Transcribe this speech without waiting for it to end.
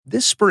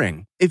This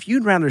spring, if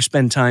you'd rather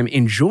spend time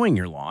enjoying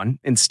your lawn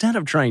instead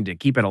of trying to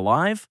keep it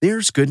alive,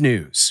 there's good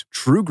news.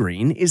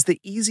 TruGreen is the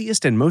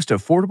easiest and most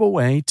affordable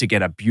way to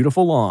get a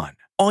beautiful lawn.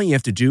 All you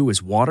have to do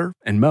is water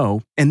and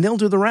mow, and they'll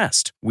do the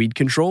rest. Weed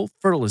control,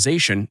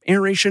 fertilization,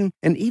 aeration,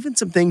 and even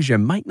some things you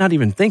might not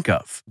even think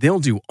of. They'll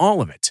do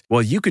all of it,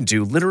 while you can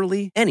do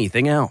literally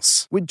anything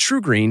else. With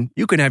TruGreen,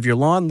 you can have your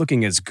lawn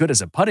looking as good as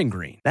a putting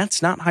green.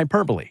 That's not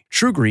hyperbole.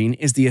 TruGreen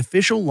is the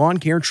official lawn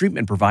care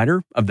treatment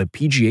provider of the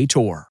PGA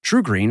Tour.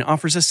 TruGreen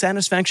offers a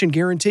satisfaction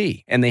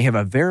guarantee, and they have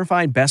a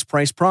verified best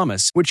price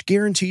promise, which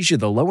guarantees you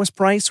the lowest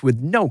price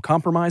with no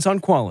compromise on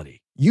quality.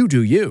 You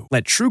do you.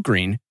 Let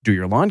TruGreen do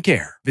your lawn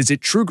care. Visit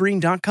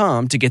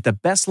TruGreen.com to get the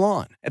best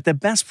lawn at the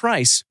best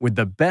price with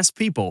the best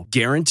people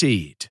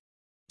guaranteed.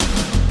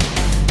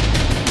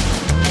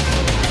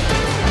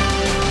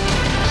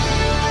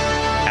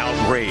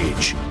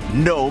 Outrage.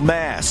 No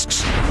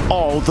masks.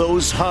 All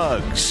those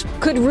hugs.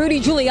 Could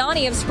Rudy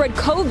Giuliani have spread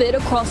COVID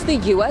across the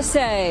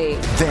USA?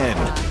 Then,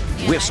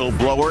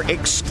 whistleblower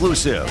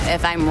exclusive.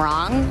 If I'm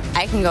wrong,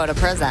 I can go to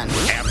prison.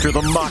 After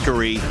the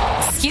mockery.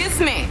 Excuse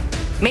me.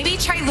 Maybe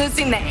try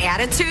losing the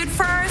attitude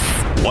first.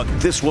 What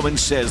this woman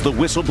says the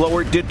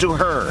whistleblower did to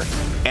her.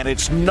 And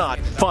it's not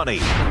funny.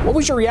 What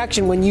was your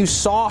reaction when you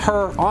saw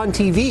her on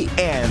TV?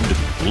 And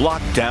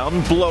lockdown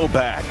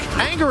blowback.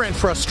 Anger and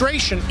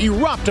frustration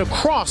erupt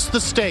across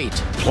the state.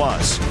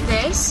 Plus,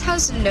 this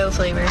has no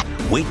flavor.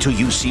 Wait till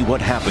you see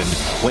what happened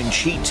when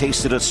she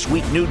tasted a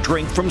sweet new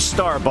drink from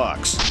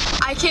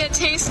Starbucks. I can't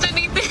taste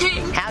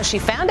anything. How she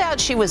found out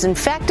she was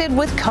infected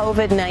with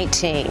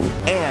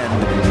COVID-19.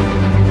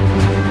 And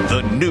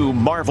the new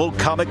Marvel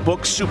comic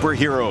book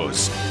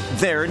superheroes.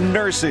 They're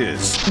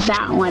nurses.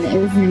 That one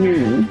is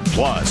new.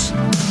 Plus,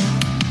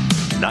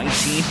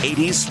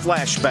 1980s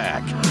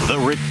flashback. The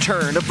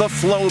return of the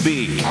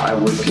Flowbee. I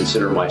would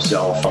consider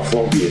myself a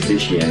Flowbee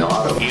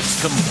aficionado.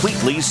 It's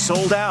completely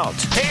sold out.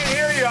 Can't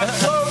hear you on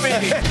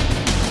Flowbee.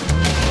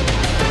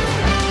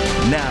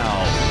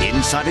 Now,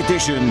 Inside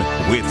Edition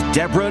with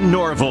Deborah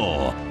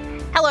Norville.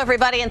 Hello,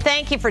 everybody, and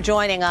thank you for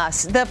joining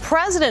us. The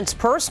president's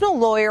personal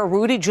lawyer,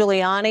 Rudy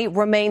Giuliani,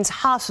 remains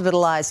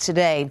hospitalized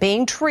today,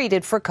 being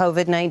treated for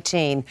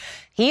COVID-19.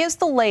 He is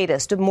the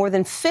latest of more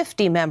than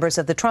 50 members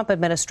of the Trump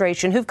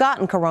administration who've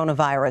gotten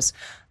coronavirus.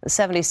 The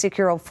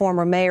 76-year-old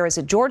former mayor is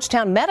at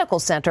Georgetown Medical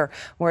Center,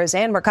 where, as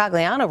Ann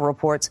Mercogliano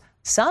reports,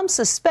 some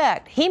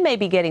suspect he may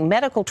be getting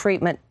medical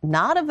treatment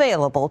not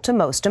available to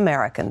most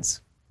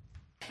Americans.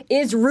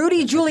 Is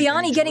Rudy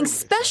Giuliani getting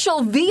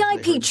special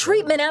VIP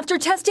treatment after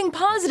testing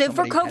positive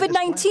for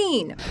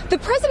COVID-19? The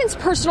president's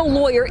personal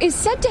lawyer is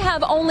said to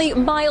have only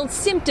mild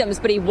symptoms,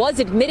 but he was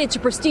admitted to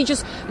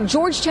prestigious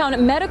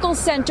Georgetown Medical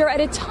Center at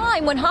a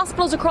time when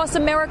hospitals across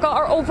America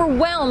are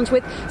overwhelmed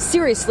with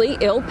seriously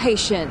ill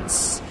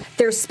patients.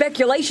 There's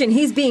speculation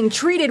he's being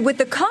treated with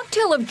the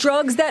cocktail of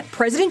drugs that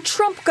President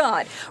Trump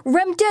got,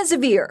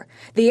 remdesivir,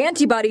 the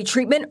antibody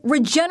treatment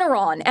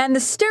Regeneron, and the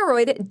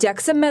steroid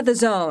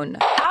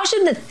dexamethasone. How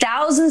should the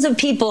thousands of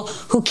people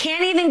who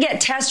can't even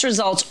get test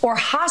results or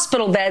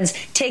hospital beds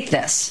take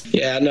this?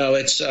 Yeah, no,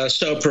 it's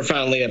so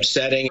profoundly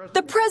upsetting.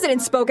 The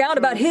president spoke out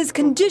about his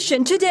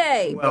condition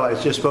today. Well,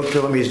 I just spoke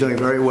to him. He's doing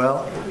very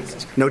well.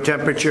 No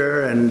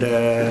temperature,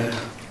 and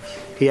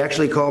he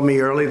actually called me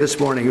early this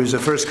morning. It was the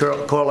first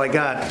call I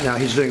got. Now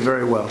he's doing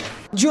very well.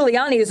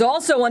 Giuliani is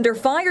also under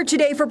fire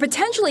today for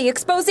potentially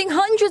exposing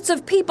hundreds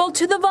of people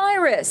to the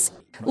virus.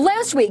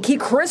 Last week, he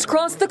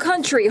crisscrossed the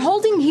country,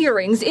 holding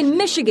hearings in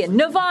Michigan,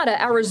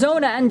 Nevada,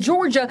 Arizona, and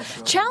Georgia,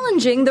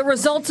 challenging the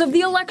results of the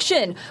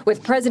election,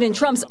 with President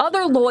Trump's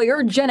other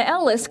lawyer, Jenna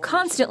Ellis,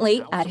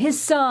 constantly at his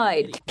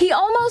side. He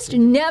almost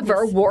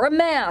never wore a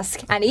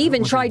mask, and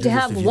even tried to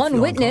have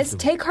one witness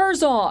take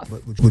hers off.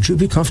 Would you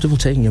be comfortable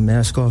taking your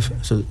mask off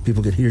so that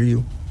people could hear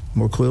you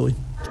more clearly?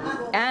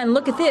 And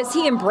look at this.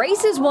 He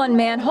embraces one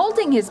man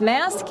holding his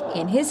mask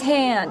in his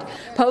hand,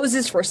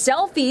 poses for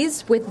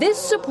selfies with this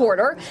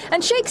supporter,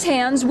 and shakes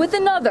hands with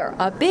another,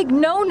 a big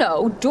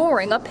no-no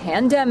during a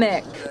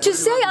pandemic. To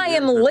say I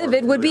am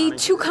livid would be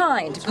too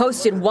kind,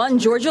 posted one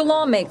Georgia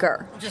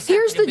lawmaker.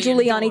 Here's the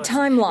Giuliani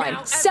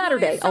timeline.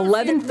 Saturday,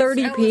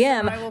 11:30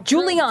 p.m.,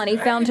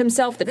 Giuliani found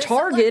himself the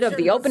target of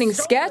the opening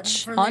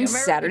sketch on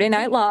Saturday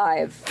Night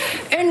Live.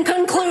 In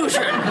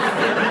conclusion,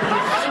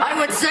 I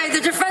would say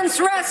the defense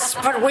rests,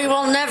 but we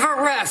will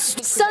never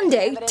rest.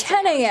 Sunday,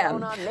 10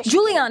 a.m.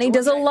 Giuliani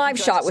does a live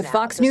shot with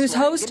Fox News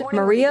host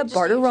Maria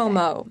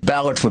Bartiromo.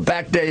 Ballots were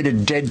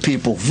backdated, dead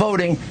people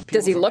voting.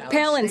 Does he look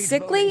pale and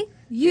sickly?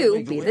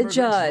 You be the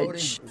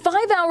judge.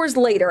 5 hours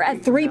later,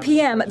 at 3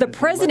 p.m., the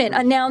president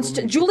announced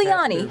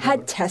Giuliani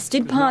had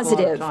tested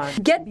positive.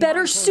 Get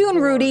better soon,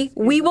 Rudy.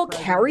 We will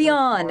carry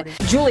on.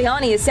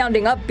 Giuliani is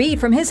sounding upbeat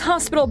from his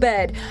hospital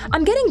bed.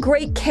 I'm getting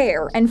great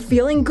care and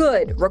feeling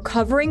good,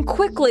 recovering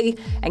quickly,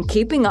 and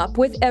keeping up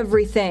with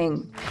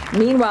everything.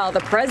 Meanwhile,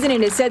 the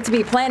president is said to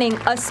be planning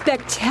a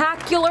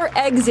spectacular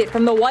exit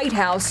from the White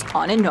House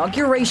on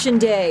Inauguration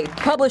Day.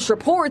 Published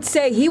reports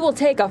say he will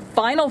take a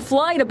final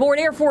flight aboard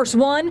Air Force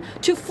One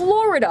to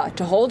Florida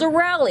to hold a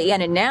rally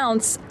and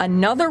announce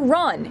another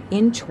run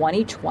in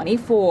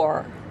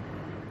 2024.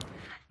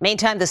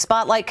 Meantime, the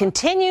spotlight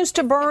continues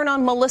to burn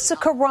on Melissa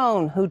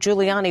Carone, who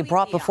Giuliani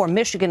brought before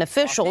Michigan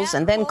officials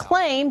and then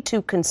claimed,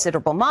 to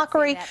considerable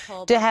mockery,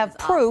 to have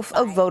proof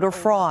of voter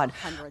fraud.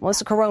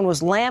 Melissa Carone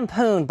was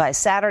lampooned by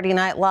Saturday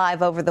Night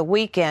Live over the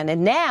weekend,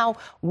 and now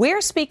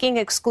we're speaking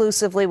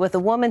exclusively with a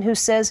woman who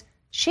says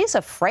she's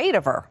afraid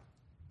of her.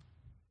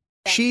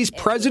 She's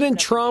President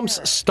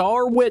Trump's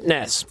star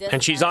witness,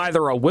 and she's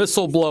either a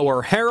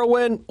whistleblower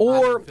heroine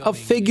or a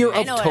figure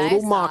of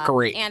total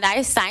mockery. And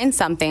I signed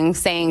something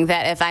saying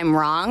that if I'm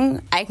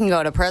wrong, I can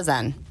go to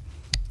prison.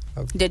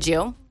 Did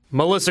you?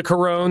 Melissa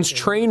Carone's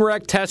train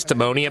wreck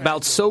testimony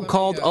about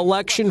so-called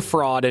election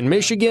fraud in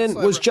Michigan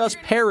was just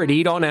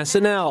parodied on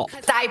SNL.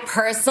 I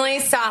personally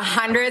saw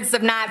hundreds,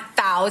 if not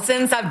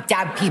thousands, of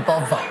dead people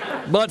vote.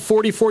 But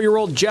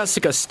 44-year-old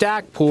Jessica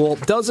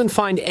Stackpool doesn't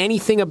find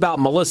anything about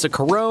Melissa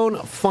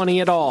Carone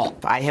funny at all.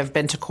 I have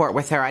been to court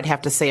with her, I'd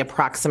have to say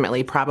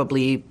approximately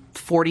probably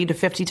 40 to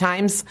 50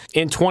 times.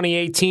 In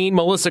 2018,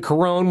 Melissa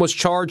Carone was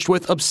charged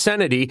with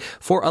obscenity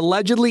for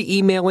allegedly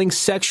emailing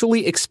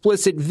sexually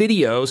explicit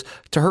videos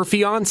to her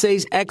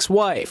fiance's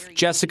ex-wife,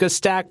 Jessica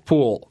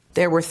Stackpool.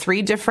 There were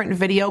 3 different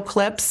video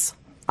clips.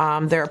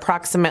 They're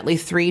approximately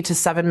 3 to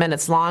 7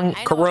 minutes long.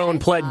 Carone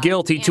pled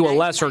guilty to a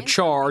lesser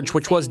charge,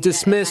 which was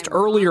dismissed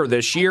earlier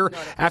this year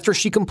after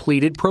she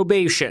completed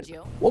probation.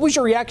 What was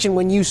your reaction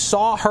when you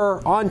saw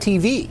her on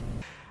TV?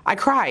 I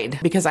cried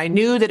because I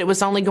knew that it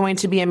was only going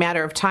to be a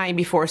matter of time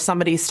before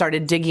somebody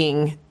started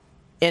digging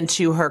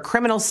into her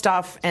criminal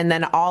stuff, and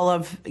then all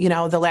of,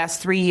 the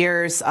last 3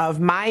 years of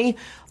my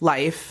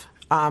life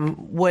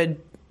would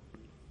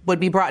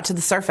be brought to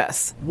the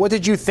surface. What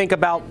did you think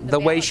about the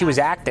way she was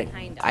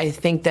acting? I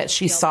think that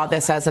she saw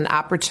this as an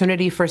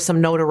opportunity for some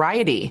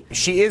notoriety.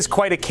 She is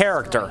quite a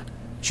character.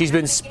 She's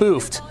been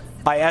spoofed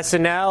by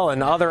SNL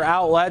and other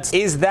outlets.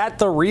 Is that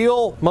the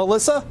real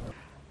Melissa?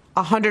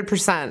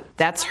 100%.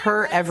 That's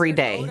her every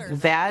day.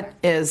 That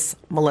is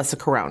Melissa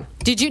Carone.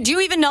 Do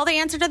you even know the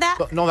answer to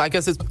that? No, I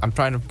guess I'm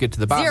trying to get to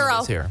the bottom of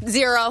this here.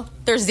 Zero.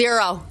 There's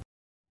zero.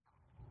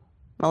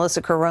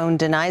 Melissa Carone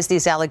denies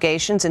these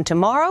allegations, and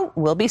tomorrow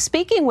we'll be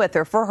speaking with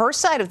her for her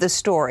side of the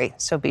story,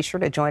 so be sure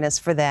to join us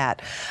for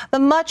that. The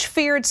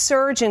much-feared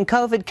surge in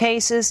COVID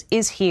cases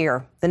is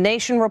here. The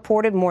nation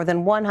reported more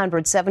than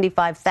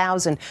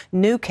 175,000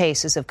 new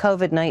cases of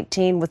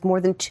COVID-19, with more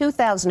than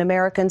 2,000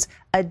 Americans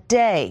a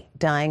day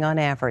dying on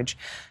average.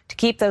 To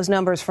keep those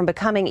numbers from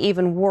becoming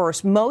even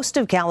worse, most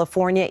of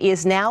California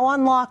is now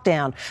on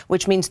lockdown,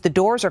 which means the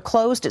doors are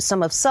closed at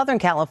some of Southern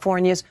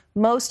California's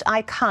most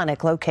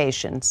iconic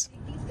locations.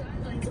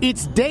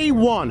 It's day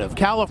one of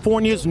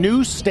California's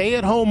new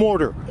stay-at-home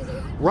order.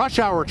 Rush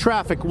hour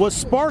traffic was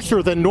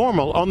sparser than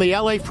normal on the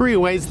LA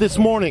freeways this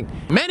morning.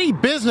 Many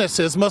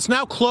businesses must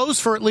now close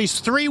for at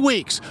least 3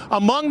 weeks,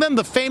 among them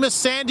the famous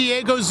San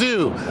Diego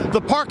Zoo.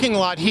 The parking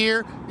lot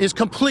here is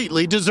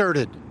completely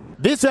deserted.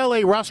 This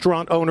LA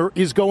restaurant owner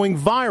is going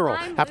viral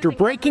after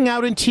breaking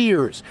out in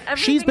tears.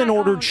 She's been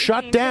ordered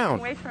shut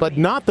down, but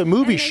not the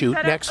movie shoot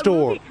next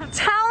door.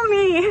 Tell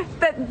me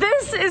that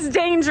this is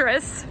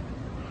dangerous,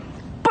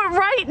 but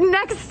right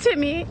next to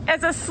me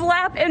as a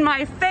slap in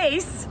my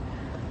face,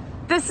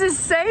 this is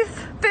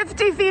safe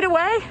 50 feet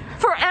away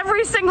for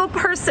every single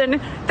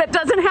person that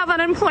doesn't have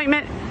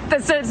unemployment,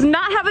 that does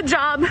not have a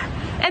job,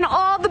 and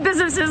all the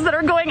businesses that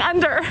are going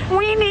under.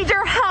 We need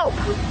your help.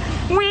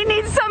 We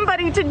need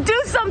somebody to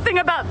do something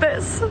about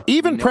this.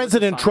 Even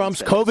President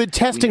Trump's COVID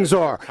testing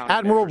czar,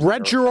 Admiral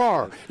Brett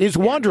Giroir, is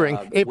wondering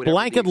if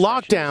blanket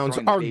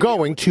lockdowns are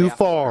going too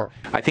far.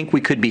 I think we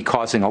could be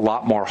causing a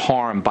lot more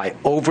harm by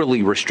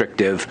overly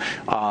restrictive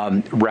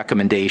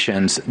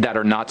recommendations that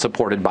are not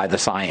supported by the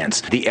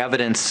science. The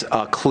evidence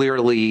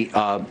clearly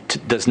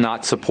does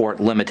not support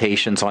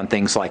limitations on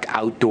things like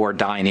outdoor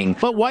dining.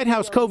 But White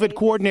House COVID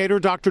coordinator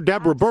Dr.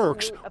 Deborah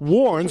Birx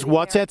warns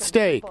what's at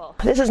stake.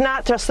 This is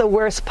not just the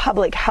worst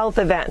public health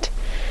event.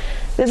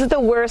 This is the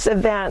worst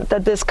event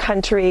that this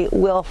country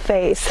will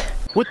face.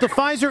 With the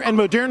Pfizer and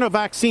Moderna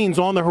vaccines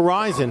on the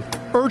horizon,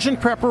 urgent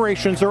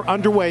preparations are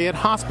underway at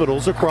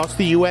hospitals across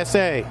the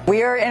USA.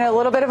 We are in a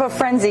little bit of a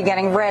frenzy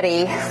getting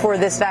ready for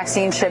this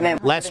vaccine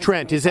shipment. Les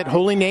Trent is at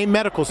Holy Name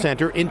Medical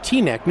Center in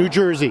Teaneck, New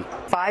Jersey.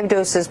 5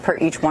 doses per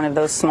each one of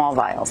those small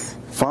vials.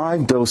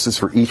 5 doses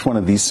for each one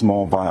of these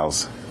small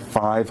vials.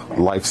 5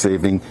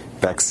 life-saving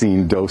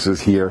vaccine doses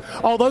here.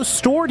 Although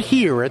stored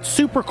here at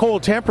super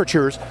cold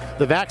temperatures,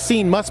 the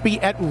vaccine must be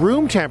at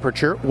room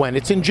temperature when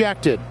it's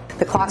injected.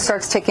 The clock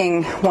starts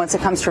ticking once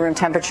it comes to room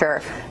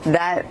temperature.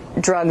 That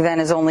drug then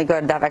is only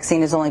good, that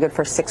vaccine is only good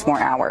for 6 more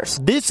hours.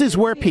 This is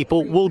where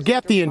people will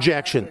get the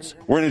injections.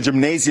 We're in a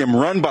gymnasium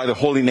run by the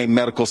Holy Name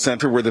Medical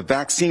Center where the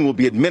vaccine will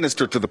be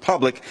administered to the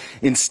public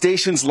in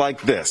stations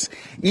like this.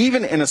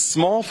 Even in a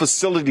small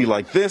facility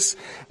like this,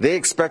 they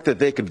expect that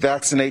they could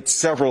vaccinate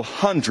several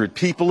hundred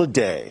people a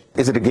day.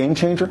 Is it a game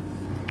changer?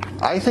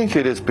 I think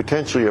it is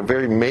potentially a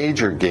very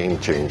major game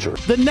changer.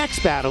 The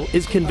next battle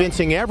is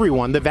convincing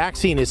everyone the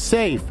vaccine is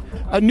safe.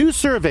 A new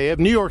survey of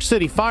New York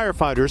City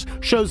firefighters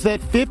shows that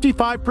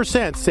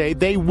 55% say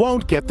they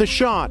won't get the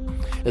shot.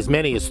 As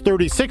many as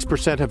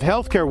 36% of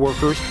healthcare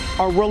workers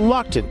are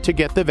reluctant to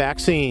get the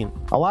vaccine.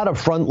 A lot of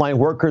frontline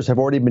workers have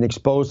already been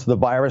exposed to the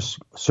virus,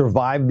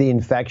 survived the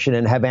infection,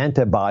 and have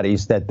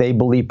antibodies that they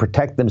believe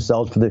protect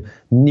themselves for the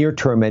near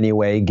term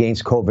anyway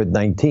against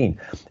COVID-19.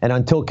 And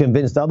until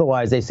convinced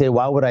otherwise, they say,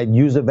 why would I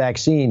use a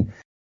vaccine?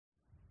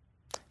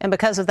 And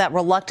because of that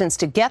reluctance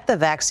to get the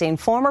vaccine,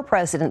 former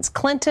presidents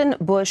Clinton,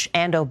 Bush,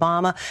 and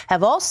Obama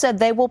have all said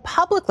they will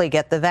publicly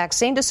get the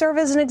vaccine to serve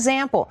as an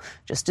example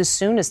just as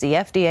soon as the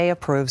FDA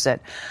approves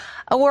it.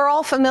 We're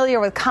all familiar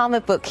with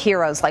comic book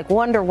heroes like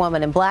Wonder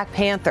Woman and Black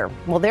Panther.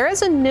 Well, there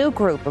is a new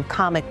group of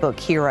comic book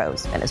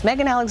heroes. And as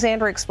Megan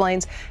Alexander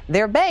explains,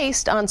 they're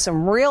based on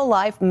some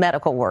real-life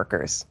medical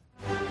workers.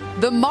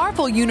 The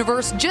Marvel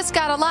Universe just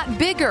got a lot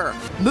bigger.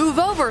 Move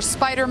over,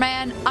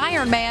 Spider-Man,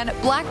 Iron Man,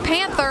 Black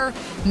Panther.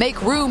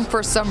 Make room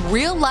for some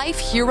real-life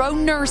hero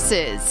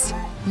nurses.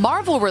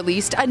 Marvel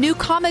released a new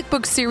comic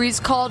book series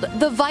called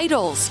The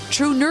Vitals,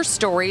 True Nurse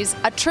Stories,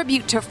 a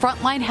tribute to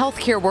frontline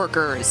healthcare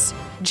workers.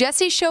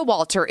 Jessie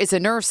Showalter is a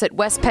nurse at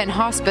West Penn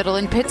Hospital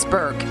in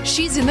Pittsburgh.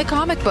 She's in the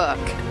comic book.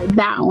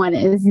 That one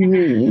is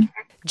me.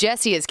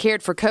 Jessie has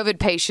cared for COVID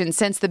patients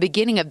since the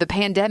beginning of the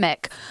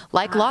pandemic.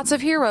 Like lots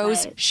of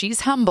heroes, she's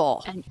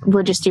humble.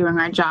 We're just doing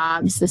our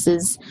jobs. This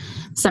is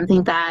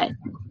something that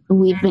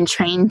we've been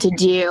trained to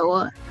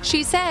do.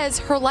 She says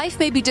her life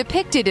may be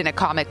depicted in a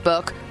comic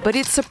book, but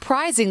it's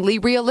surprisingly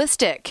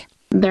realistic.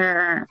 There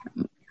are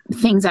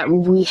things that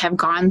we have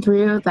gone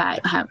through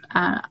that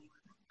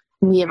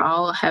we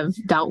all have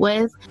dealt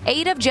with.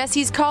 8 of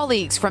Jessie's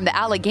colleagues from the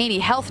Allegheny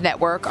Health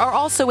Network are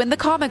also in the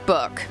comic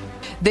book.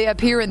 They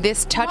appear in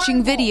this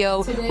touching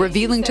video,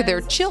 revealing to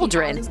their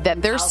children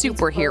that they're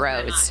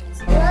superheroes.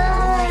 Look,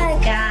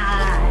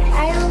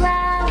 I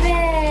love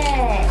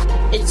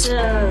it. It's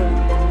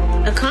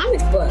a comic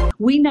book.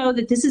 We know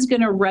that this is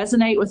going to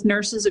resonate with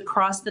nurses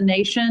across the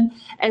nation,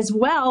 as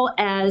well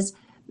as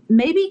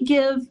maybe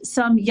give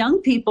some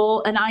young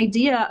people an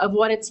idea of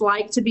what it's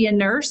like to be a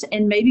nurse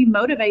and maybe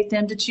motivate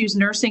them to choose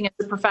nursing as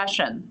a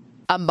profession.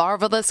 A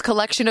marvelous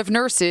collection of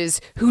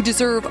nurses who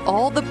deserve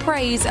all the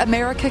praise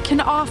America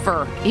can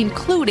offer,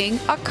 including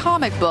a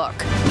comic book.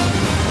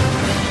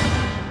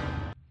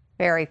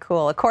 Very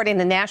cool. According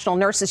to National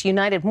Nurses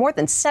United, more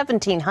than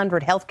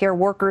 1,700 healthcare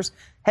workers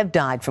have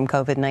died from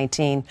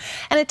COVID-19.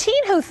 And a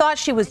teen who thought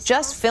she was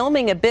just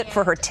filming a bit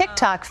for her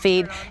TikTok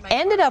feed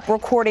ended up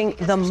recording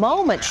the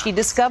moment she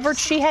discovered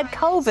she had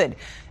COVID.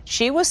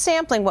 She was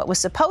sampling what was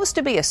supposed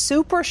to be a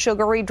super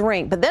sugary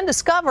drink, but then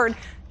discovered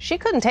she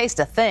couldn't taste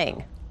a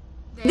thing.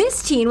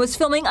 This teen was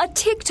filming a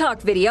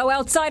TikTok video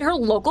outside her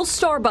local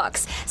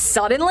Starbucks.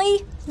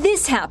 Suddenly,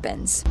 this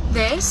happens.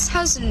 This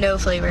has no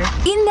flavor.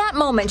 In that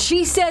moment,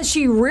 she says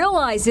she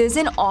realizes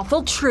an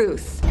awful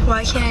truth.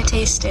 Why can't I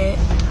taste it?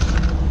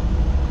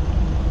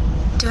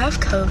 Do I have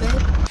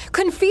COVID?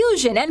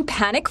 Confusion and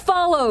panic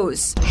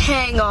follows.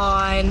 Hang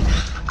on.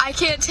 I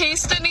can't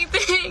taste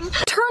anything.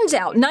 Turns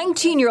out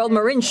 19-year-old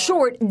Marin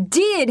Short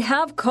did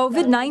have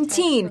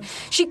COVID-19.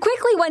 She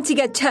quickly went to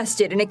get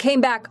tested and it came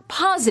back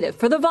positive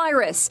for the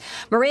virus.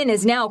 Marin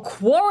is now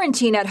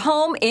quarantined at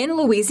home in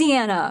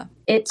Louisiana.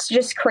 It's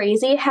just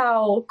crazy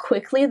how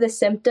quickly the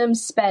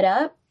symptoms sped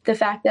up. The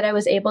fact that I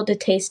was able to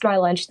taste my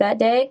lunch that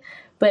day,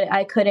 but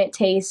I couldn't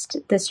taste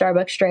the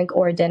Starbucks drink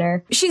or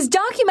dinner. She's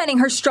documenting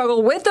her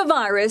struggle with the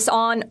virus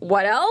on,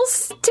 what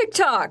else?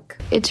 TikTok.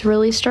 It's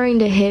really starting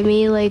to hit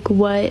me, like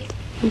what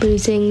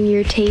losing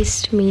your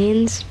taste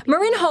means.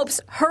 Marin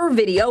hopes her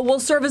video will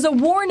serve as a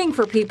warning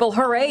for people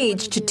her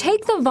age to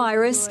take the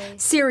virus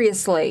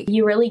seriously.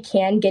 You really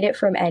can get it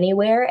from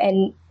anywhere,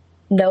 and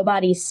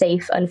nobody's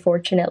safe,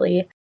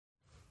 unfortunately.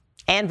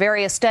 And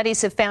various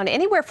studies have found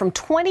anywhere from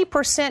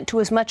 20% to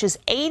as much as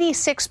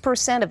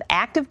 86% of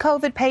active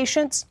COVID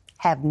patients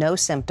have no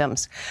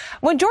symptoms.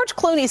 When George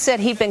Clooney said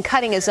he'd been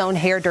cutting his own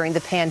hair during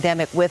the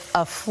pandemic with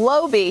a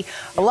Flowbee,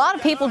 a lot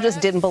of people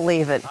just didn't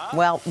believe it.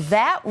 Well,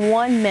 that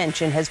one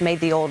mention has made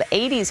the old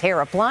 80s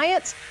hair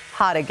appliance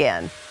hot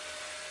again.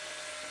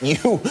 You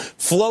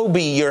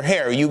Flowbee your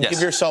hair. You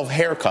give yourself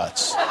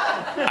haircuts.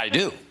 I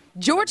do.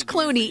 George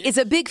Clooney is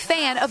a big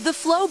fan of the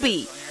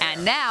Flowbee,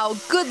 and now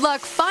good luck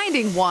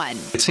finding one.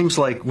 It seems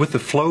like with the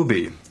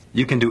Flowbee,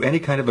 you can do any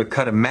kind of a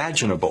cut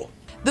imaginable.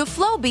 The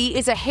Flowbee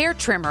is a hair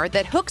trimmer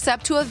that hooks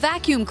up to a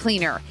vacuum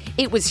cleaner.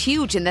 It was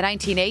huge in the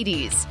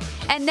 1980s.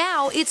 And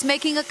now it's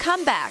making a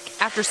comeback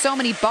after so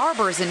many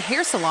barbers and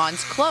hair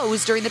salons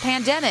closed during the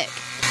pandemic.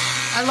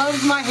 I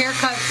love my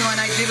haircuts when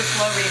I do the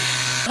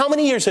Flowbee. How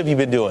many years have you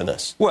been doing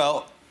this?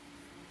 Well,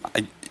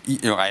 I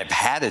have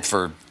had it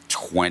for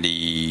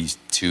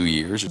 22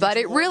 years. But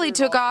it really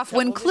took off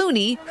when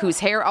Clooney, whose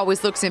hair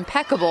always looks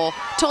impeccable,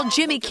 told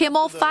Jimmy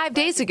Kimmel 5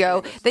 days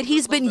ago that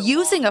he's been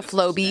using a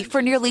Flowbee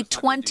for nearly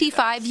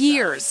 25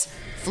 years.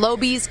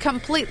 Flowbee's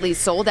completely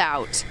sold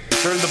out.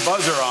 Turn the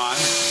buzzer on,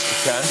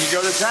 and you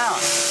go to town,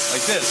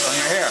 like this, on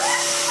your hair.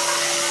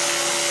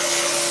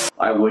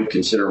 I would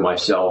consider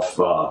myself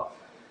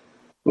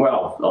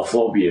Well, a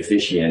Flowbee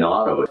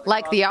aficionado.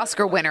 Like the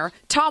Oscar winner,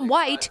 Tom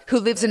White,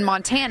 who lives in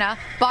Montana,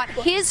 bought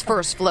his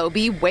first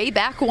Flowbee way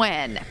back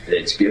when.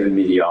 It's given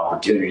me the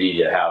opportunity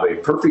to have a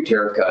perfect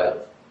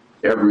haircut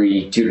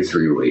every 2 to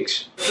 3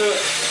 weeks.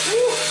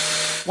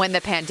 When the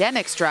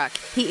pandemic struck,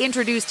 he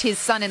introduced his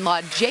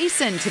son-in-law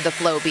Jason to the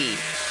Flowbee.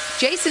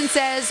 Jason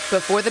says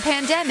before the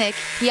pandemic,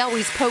 he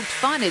always poked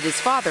fun at his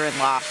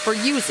father-in-law for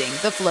using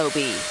the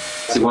Flowbee.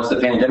 So once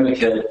the pandemic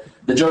hit,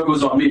 the joke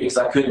was on me because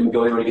I couldn't even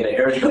go anywhere to get a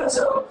haircut.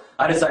 So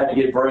I decided to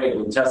get brave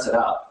and test it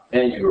out.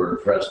 And you were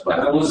impressed by it.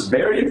 I was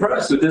very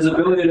impressed with his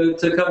ability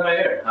to cut my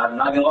hair. I'm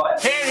not going to lie.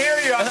 Can't hear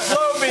you on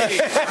Flowbee.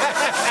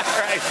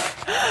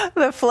 Right.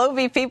 The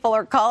Flowbee people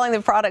are calling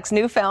the product's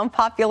newfound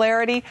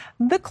popularity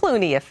the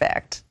Clooney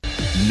effect.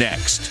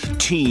 Next,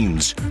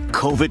 teens,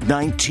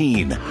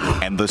 COVID-19,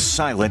 and the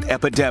silent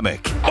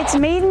epidemic. It's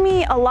made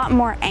me a lot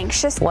more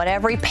anxious. What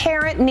every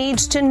parent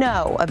needs to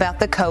know about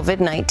the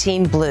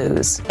COVID-19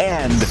 blues.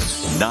 And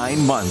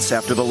 9 months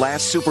after the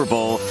last Super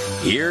Bowl,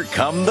 here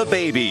come the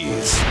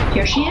babies.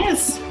 Here she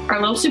is, our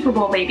little Super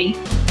Bowl baby.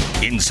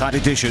 Inside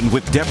Edition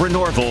with Deborah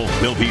Norville.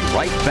 We'll be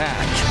right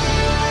back.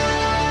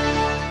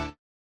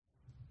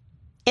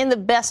 In the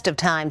best of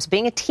times,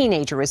 being a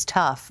teenager is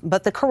tough,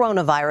 but the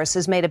coronavirus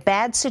has made a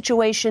bad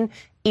situation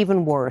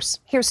even worse.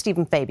 Here's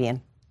Stephen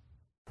Fabian.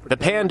 The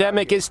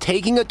pandemic is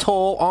taking a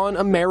toll on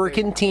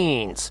American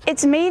teens.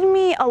 It's made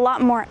me a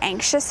lot more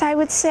anxious, I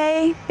would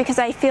say, because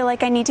I feel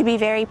like I need to be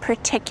very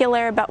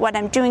particular about what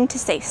I'm doing to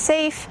stay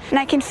safe. And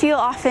I can feel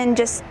often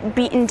just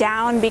beaten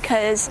down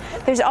because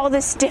there's all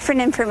this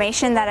different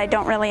information that I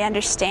don't really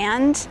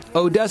understand.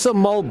 Odessa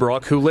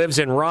Mulbrook, who lives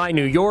in Rye,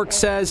 New York,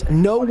 says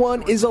no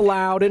one is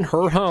allowed in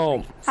her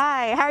home.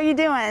 Hi, how are you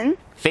doing?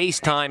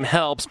 FaceTime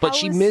helps, but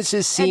she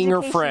misses seeing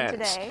her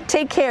friends. Today?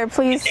 Take care,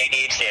 please.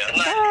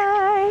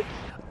 Bye.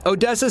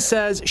 Odessa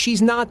says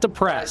she's not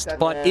depressed,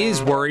 but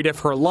is worried if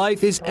her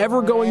life is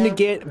ever going to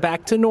get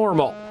back to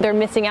normal. They're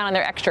missing out on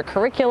their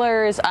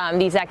extracurriculars,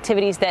 these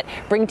activities that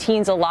bring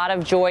teens a lot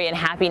of joy and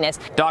happiness.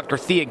 Dr.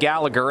 Thea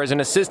Gallagher is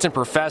an assistant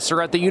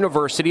professor at the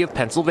University of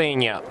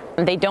Pennsylvania.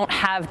 They don't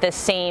have the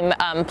same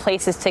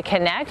places to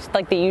connect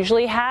like they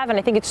usually have, and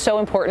I think it's so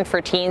important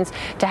for teens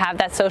to have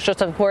that social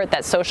support,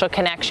 that social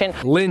connection.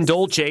 Lynn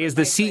Dolce is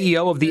the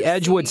CEO of the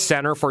Edgewood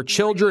Center for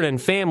Children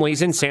and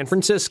Families in San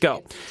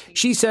Francisco.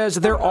 She says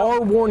there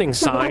are warning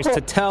signs to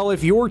tell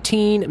if your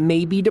teen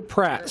may be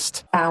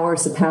depressed.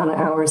 Hours upon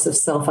hours of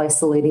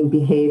self-isolating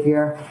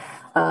behavior,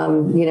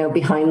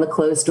 behind the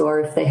closed door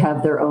if they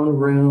have their own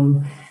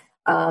room,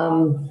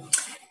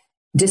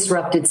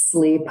 disrupted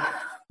sleep,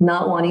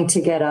 not wanting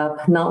to get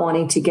up, not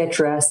wanting to get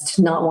dressed,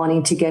 not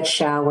wanting to get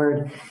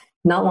showered,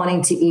 not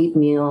wanting to eat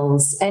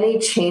meals. Any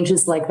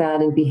changes like that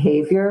in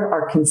behavior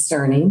are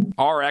concerning.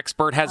 Our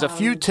expert has a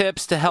few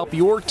tips to help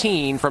your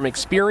teen from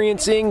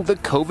experiencing the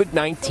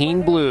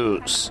COVID-19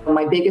 blues.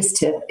 My biggest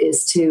tip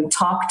is to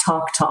talk.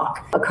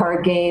 A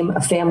card game,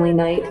 a family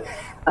night,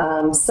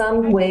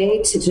 some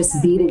way to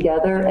just be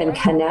together and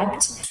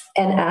connect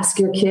and ask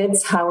your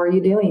kids, how are you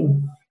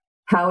doing?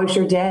 How is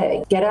your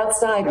day? Get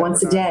outside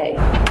once a day.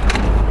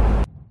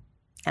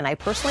 And I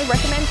personally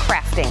recommend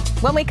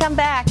crafting. When we come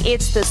back,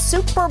 it's the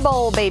Super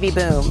Bowl baby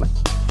boom.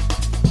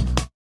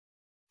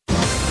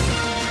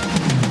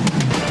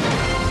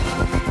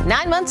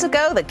 Nine months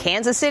ago, the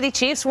Kansas City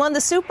Chiefs won the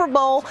Super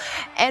Bowl.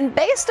 And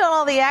based on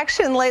all the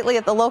action lately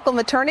at the local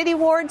maternity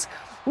wards,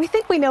 we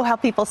think we know how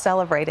people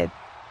celebrated.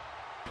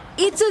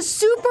 It's a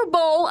Super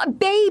Bowl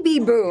baby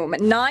boom.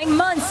 9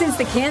 months since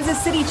the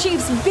Kansas City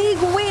Chiefs' big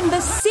win,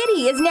 the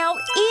city is now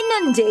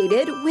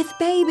inundated with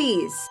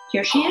babies.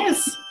 Here she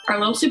is, our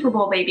little Super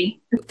Bowl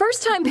baby.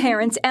 First-time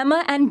parents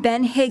Emma and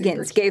Ben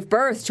Higgins gave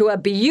birth to a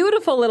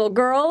beautiful little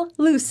girl,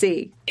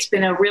 Lucy. It's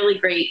been a really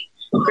great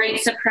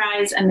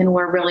surprise, and then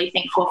we're really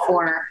thankful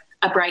for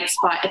a bright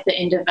spot at the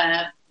end of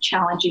a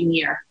challenging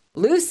year.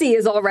 Lucy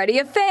is already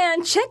a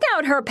fan. Check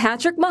out her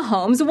Patrick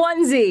Mahomes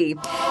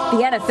onesie.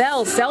 The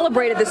NFL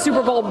celebrated the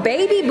Super Bowl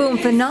baby boom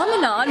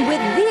phenomenon with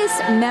this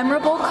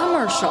memorable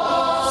commercial.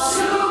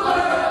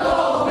 Super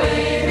Bowl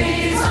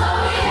babies,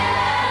 oh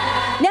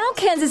yeah! Now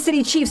Kansas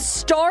City Chiefs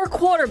star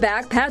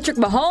quarterback Patrick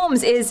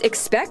Mahomes is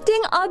expecting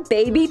a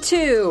baby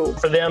too.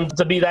 For them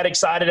to be that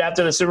excited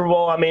after the Super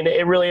Bowl, I mean,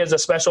 it really is a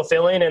special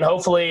feeling, and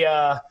hopefully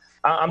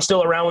I'm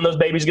still around when those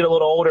babies get a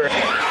little older.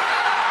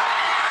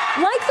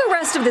 Like the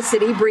rest of the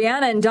city,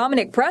 Brianna and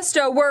Dominic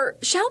Presto were,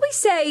 shall we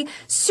say,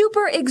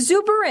 super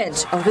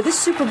exuberant over the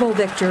Super Bowl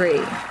victory.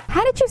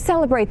 How did you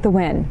celebrate the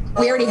win?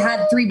 We already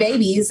had 3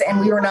 babies, and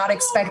we were not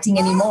expecting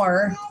any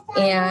more.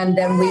 And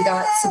then we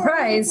got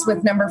surprised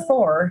with number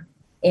 4,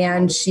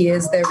 and she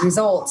is the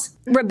result.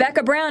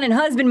 Rebecca Brown and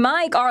husband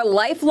Mike are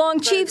lifelong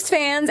Chiefs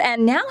fans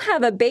and now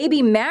have a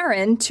baby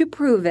Marin to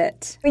prove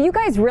it. You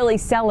guys really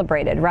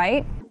celebrated,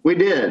 right? We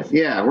did,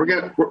 yeah. We're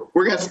gonna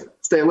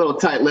stay a little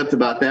tight-lipped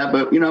about that,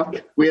 but,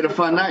 we had a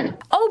fun night.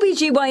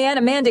 OBGYN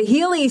Amanda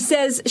Healy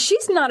says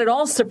she's not at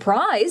all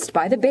surprised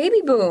by the baby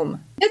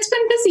boom. It's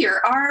been busier.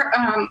 Our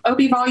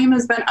OB volume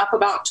has been up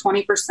about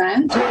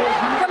 20%.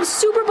 From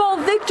Super Bowl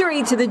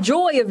victory to the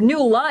joy of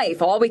new life,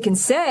 all we can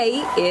say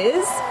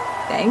is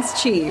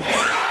thanks, Chiefs.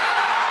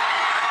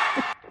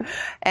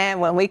 And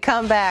when we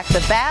come back,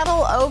 the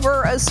battle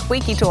over a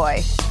squeaky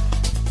toy.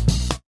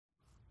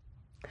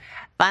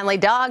 Finally,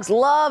 dogs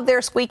love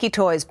their squeaky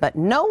toys, but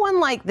no one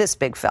like this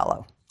big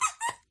fellow.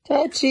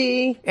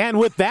 Touchy. And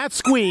with that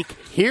squeak,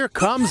 here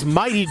comes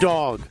Mighty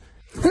Dog.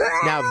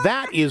 Now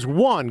that is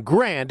one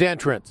grand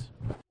entrance.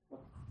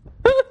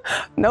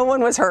 No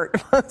one was hurt.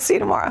 See you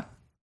tomorrow.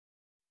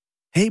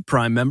 Hey,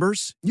 Prime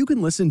members, you can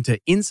listen to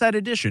Inside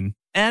Edition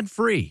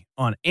ad-free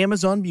on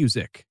Amazon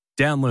Music.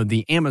 Download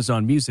the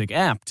Amazon Music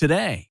app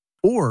today.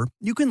 Or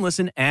you can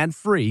listen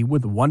ad-free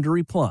with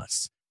Wondery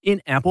Plus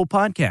in Apple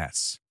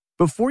Podcasts.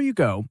 Before you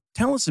go,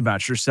 tell us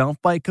about yourself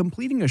by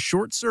completing a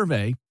short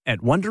survey at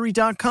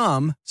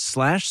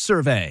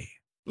Wondery.com/survey.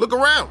 Look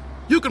around.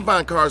 You can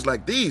find cars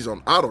like these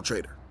on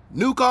AutoTrader.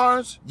 New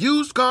cars,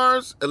 used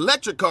cars,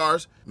 electric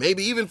cars,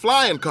 maybe even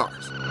flying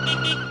cars.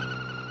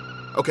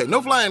 Okay,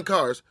 no flying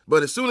cars,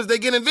 but as soon as they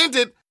get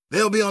invented,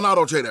 they'll be on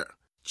AutoTrader.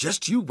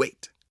 Just you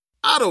wait.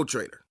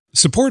 AutoTrader.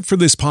 Support for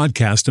this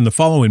podcast and the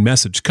following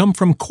message come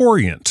from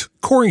Corient.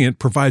 Corient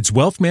provides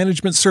wealth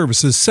management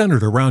services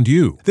centered around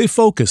you. They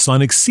focus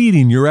on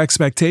exceeding your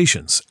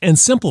expectations and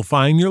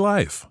simplifying your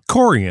life.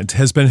 Corient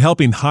has been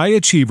helping high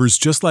achievers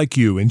just like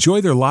you enjoy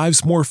their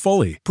lives more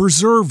fully,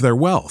 preserve their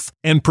wealth,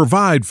 and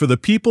provide for the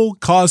people,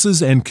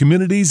 causes, and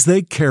communities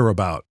they care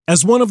about.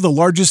 As one of the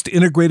largest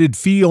integrated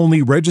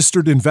fee-only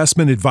registered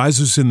investment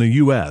advisors in the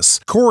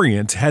U.S.,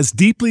 Corient has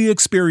deeply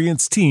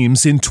experienced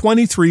teams in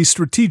 23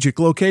 strategic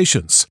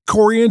locations.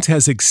 Corient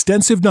has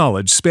extensive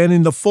knowledge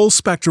spanning the full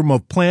spectrum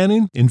of planning,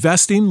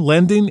 investing,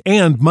 lending,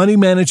 and money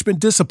management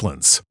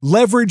disciplines.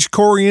 Leverage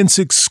Corient's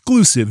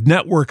exclusive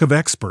network of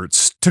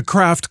experts to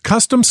craft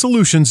custom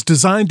solutions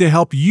designed to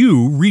help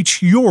you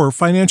reach your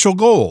financial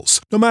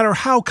goals, no matter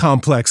how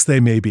complex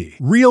they may be.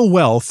 Real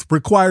wealth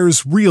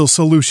requires real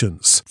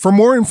solutions. For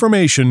more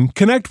information,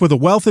 connect with a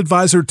wealth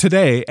advisor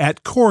today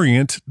at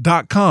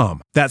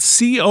Corient.com. That's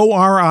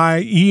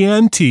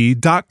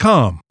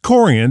Corient.com.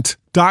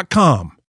 Corient.com.